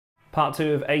Part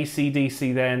 2 of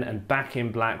AC/DC then, and Back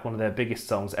in Black, one of their biggest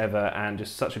songs ever, and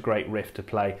just such a great riff to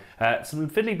play. Some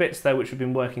fiddly bits though, which we've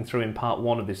been working through in part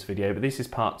 1 of this video, but this is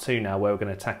part 2 now, where we're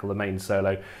going to tackle the main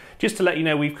solo. Just to let you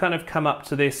know, we've kind of come up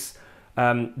to this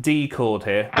D chord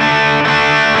here,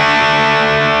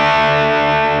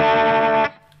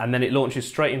 and then it launches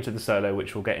straight into the solo,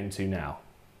 which we'll get into now.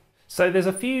 So there's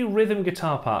a few rhythm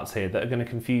guitar parts here that are going to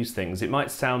confuse things. It might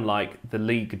sound like the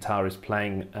lead guitar is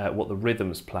playing what the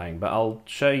rhythm's playing, but I'll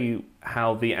show you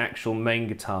how the actual main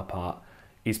guitar part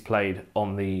is played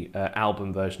on the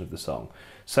album version of the song.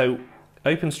 So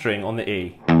open string on the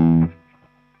E,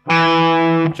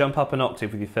 jump up an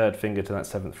octave with your 3rd finger to that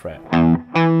 7th fret.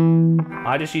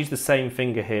 I just use the same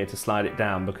finger here to slide it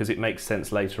down because it makes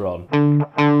sense later on.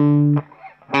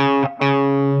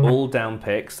 All down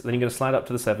picks, then you're going to slide up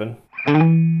to the 7.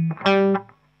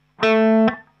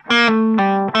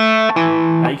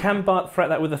 Now you can fret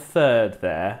that with a 3rd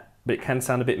there, but it can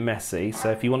sound a bit messy, so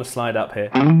if you want to slide up here,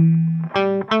 you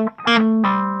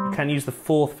can use the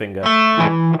 4th finger,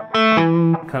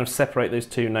 kind of separate those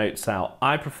 2 notes out.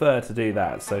 I prefer to do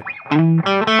that, so,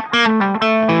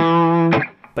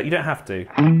 but you don't have to.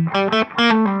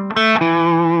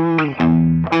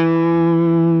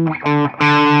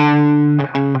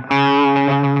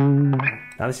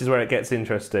 Now this is where it gets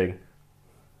interesting.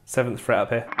 7th fret up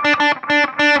here.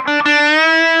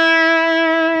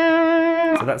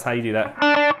 So that's how you do that.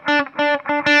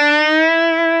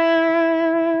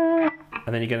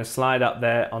 And then you're going to slide up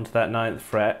there onto that 9th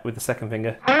fret with the 2nd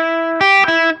finger.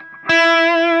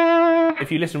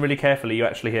 If you listen really carefully, you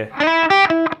actually hear.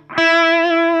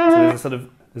 So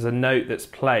there's a note that's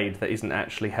played that isn't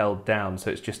actually held down, so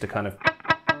it's just a kind of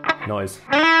noise.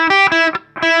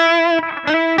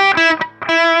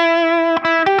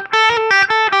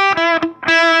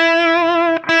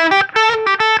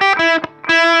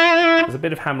 There's a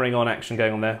bit of hammering on action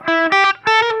going on there.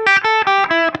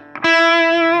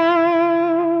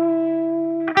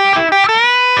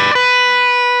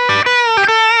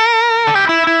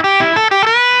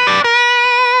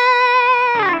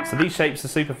 So these shapes are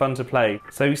super fun to play.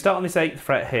 So you start on this 8th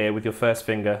fret here with your 1st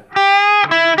finger.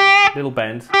 Little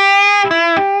bend.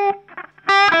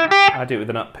 I do it with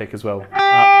an up pick as well.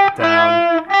 Up,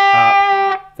 down,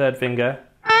 up. 3rd finger.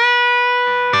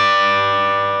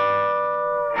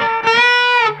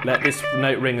 Let this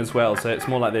note ring as well, so it's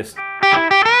more like this.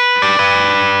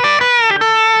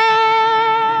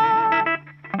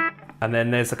 And then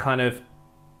there's a kind of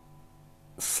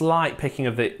slight picking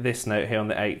of this note here on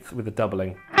the 8th with a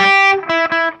doubling.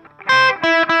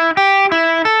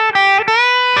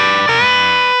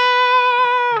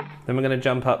 Then we're going to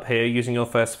jump up here using your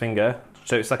 1st finger,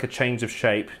 so it's like a change of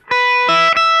shape.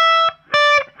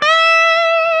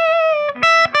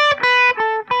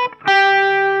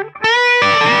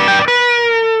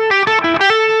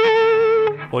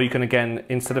 Or you can again,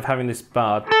 instead of having this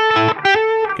bar,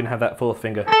 you can have that 4th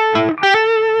finger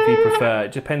if you prefer.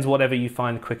 It depends whatever you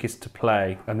find quickest to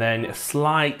play. And then a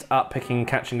slight up picking and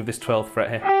catching of this 12th fret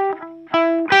here.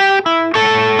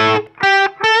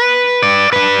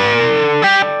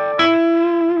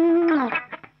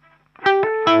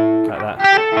 Like that.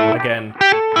 Again,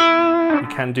 you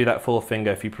can do that 4th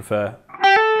finger if you prefer,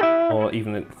 or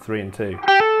even at 3 and 2.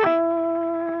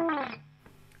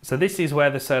 So this is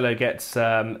where the solo gets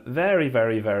very,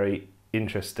 very, very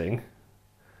interesting.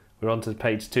 We're on to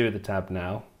page 2 of the tab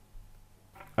now.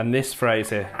 And this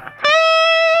phrase here.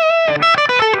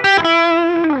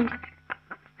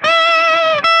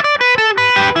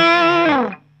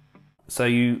 So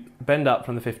you bend up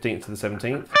from the 15th to the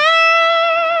 17th.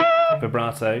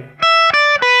 Vibrato.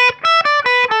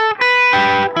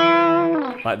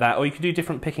 Like that. Or you could do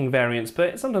different picking variants,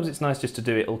 but sometimes it's nice just to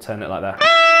do it alternate like that.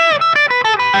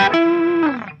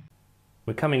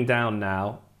 We're coming down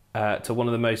now to one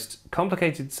of the most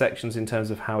complicated sections in terms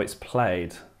of how it's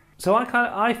played. So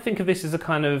I think of this as a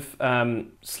kind of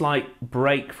slight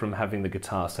break from having the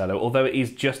guitar solo, although it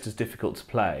is just as difficult to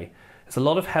play. There's a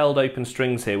lot of held open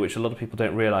strings here, which a lot of people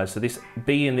don't realise. So this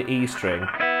B and the E string,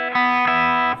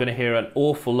 you're going to hear an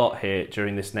awful lot here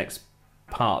during this next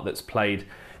part that's played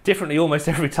differently almost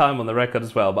every time on the record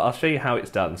as well, but I'll show you how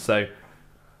it's done. So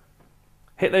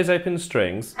hit those open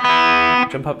strings,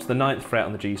 jump up to the 9th fret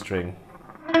on the G string.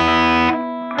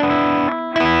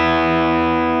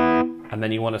 And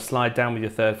then you want to slide down with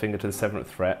your 3rd finger to the 7th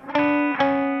fret.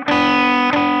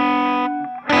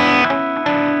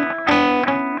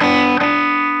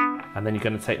 And then you're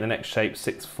going to take the next shape,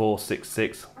 6/4,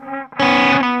 6/6.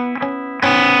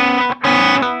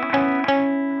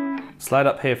 Slide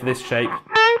up here for this shape.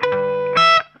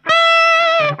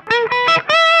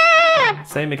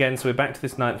 Same again, so we're back to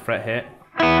this 9th fret here.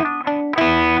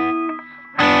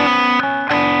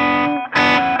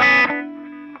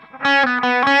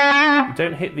 You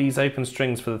don't hit these open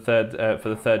strings for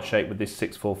the third shape with this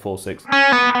 6-4-4-6.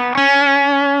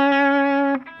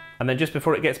 And then just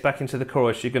before it gets back into the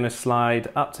chorus, you're going to slide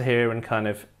up to here and kind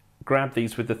of grab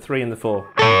these with the 3 and the 4.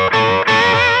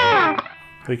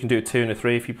 Or you can do a 2 and a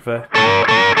 3 if you prefer.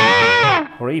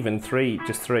 Or even 3,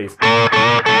 just 3s.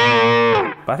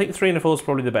 But I think 3 and a 4 is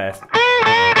probably the best.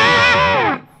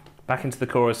 Back into the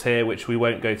chorus here, which we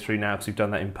won't go through now because we've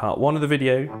done that in part 1 of the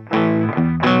video. You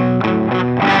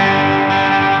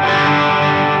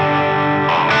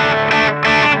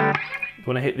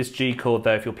want to hit this G chord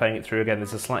though if you're playing it through again.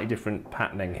 There's a slightly different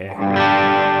patterning here.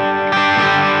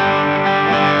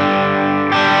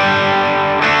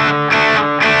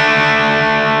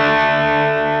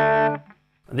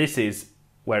 This is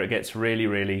where it gets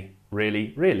really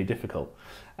difficult,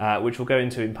 which we'll go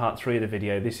into in part 3 of the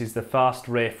video. This is the fast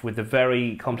riff with the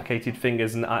very complicated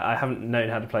fingers, and I haven't known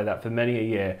how to play that for many a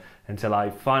year until I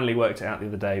finally worked it out the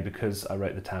other day because I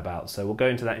wrote the tab out. So we'll go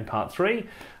into that in part 3.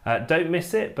 Don't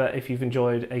miss it, but if you've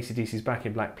enjoyed AC/DC's Back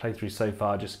in Black playthrough so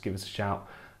far, just give us a shout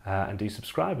and do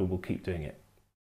subscribe and we'll keep doing it.